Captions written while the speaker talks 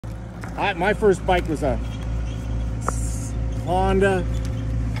My first bike was a Honda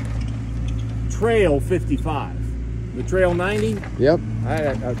Trail 55. The Trail 90? Yep. I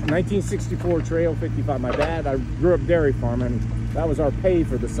had a 1964 Trail 55. My dad, I grew up dairy farming. That was our pay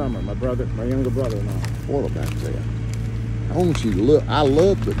for the summer. My younger brother and I. What about that? I want you to look. I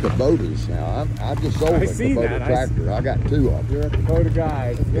love the Kubotas now. I just sold a Kubota tractor. I got 2 of them. You're a Kubota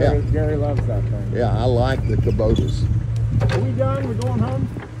guy. Gary loves that thing. Yeah, I like the Kubotas. Are we done? We're going home?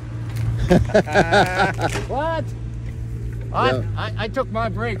 What? Yeah. I took my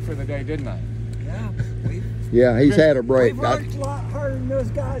break for the day, didn't I? Yeah. Yeah, he's had a break. We've worked a lot harder than those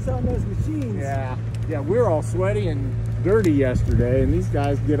guys on those machines. Yeah. Yeah, we were all sweaty and dirty yesterday, and these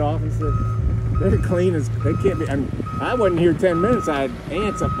guys get off and said they're clean as they can't be. I wasn't here 10 minutes. I had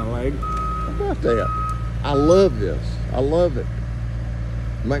ants up my leg. How about that? I love this. I love it.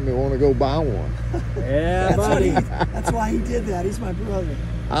 Make me want to go buy one. Yeah, buddy. That's why he did that. He's my brother.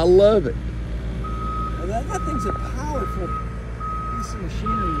 I love it. That thing's a powerful piece of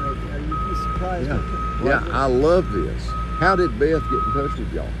machinery right there. You'd be surprised. Yeah, I love this. How did Beth get in touch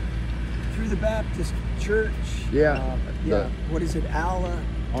with y'all? Through the Baptist Church. Yeah. What is it? Element.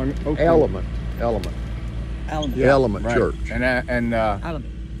 Element. Yeah, Element right. Church. Element.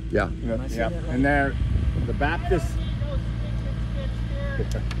 Yeah. Yeah. And they're the Baptist.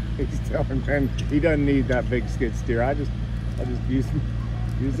 He's telling him he doesn't need that big skid steer. I just use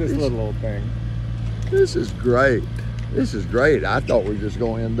this little old thing. This is great. This is great. I thought we were just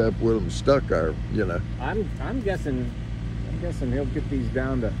going to end up with them stuck there, you know. I'm guessing he'll get these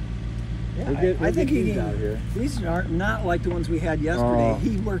down to. Yeah, I think these out here. These are not like the ones we had yesterday.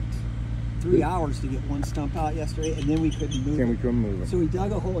 He worked 3 hours to get one stump out yesterday, and then we couldn't move it. We couldn't move it. So we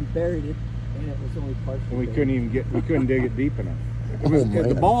dug a hole and buried it, and it was only partially. And we couldn't dig it deep enough.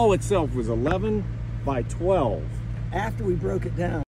 The ball itself was 11 by 12. After we broke it down.